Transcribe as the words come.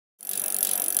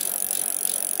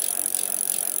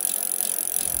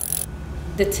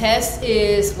The test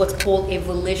is what's called a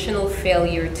volitional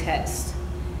failure test.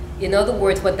 In other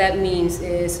words, what that means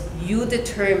is you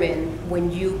determine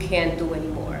when you can't do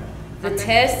anymore. The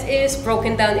test is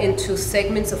broken down into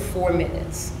segments of 4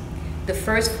 minutes. The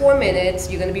first 4 minutes,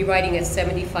 you're going to be riding at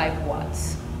 75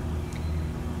 watts.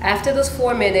 After those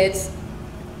 4 minutes,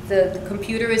 the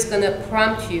computer is going to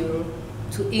prompt you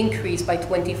to increase by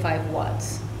 25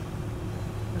 watts.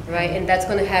 Right? And that's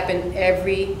going to happen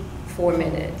every 4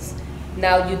 minutes.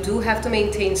 Now, you do have to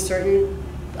maintain certain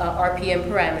RPM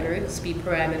parameters, speed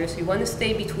parameters. So you want to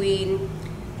stay between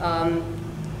 80,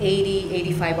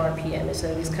 85 RPM. So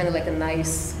it's kind of like a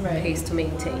nice pace to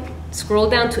maintain. Scroll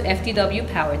down to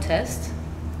FTW Power Test.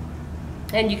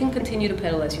 And you can continue to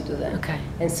pedal as you do that. Okay.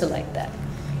 And select that.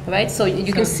 All right, so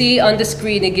you can see on the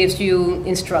screen it gives you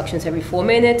instructions. Every 4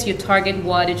 minutes, your target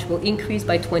wattage will increase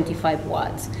by 25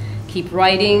 watts. Keep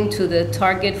riding to the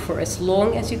target for as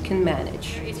long as you can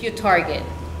manage. It's your target,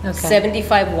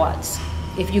 75 watts.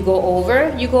 If you go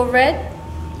over, you go red.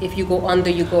 If you go under,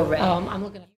 you go red. I'm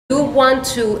looking at You want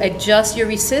to adjust your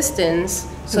resistance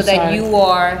so that you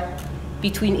are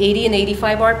between 80 and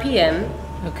 85 RPM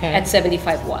at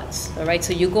 75 watts. All right,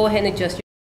 so you go ahead and adjust your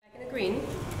back in the green.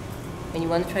 And you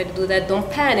want to try to do that. Don't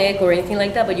panic or anything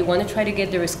like that, but you want to try to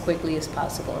get there as quickly as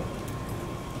possible.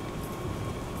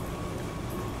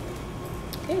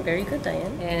 Okay, very good,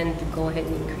 Diane. And go ahead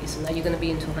and increase. So now you're going to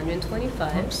be into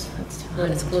 125. Oops, that's Go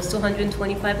as close to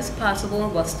 125 as possible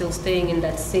while still staying in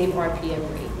that same RPM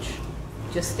range.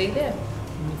 Just stay there.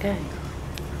 Okay.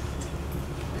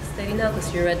 Steady now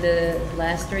because you're at the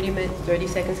last 30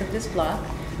 seconds of this block.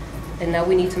 And now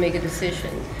we need to make a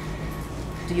decision.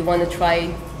 Do you want to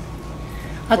try?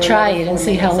 I'll try it and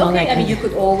see how long I can. I mean, you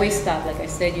could always stop. Like I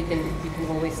said, you can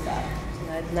always stop.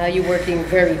 So now you're working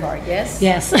very hard, yes?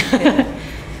 Yes. Okay.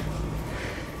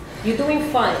 You're doing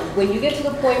fine. When you get to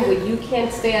the point where you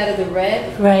can't stay out of the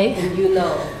red, and you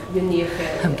know you're near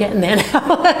failure. I'm getting there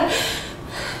now.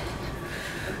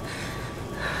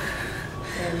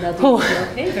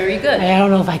 Okay, very good. I don't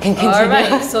know if I can continue. All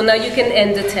right, so now you can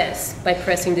end the test by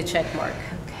pressing the check mark.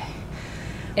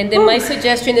 And then my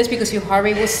suggestion is, because your heart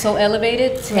rate was so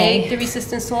elevated, take the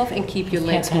resistance off and keep your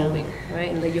legs moving, right?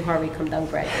 And let your heart rate come down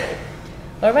gradually.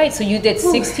 All right, so you did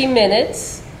 60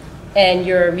 minutes, and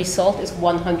your result is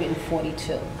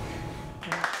 142.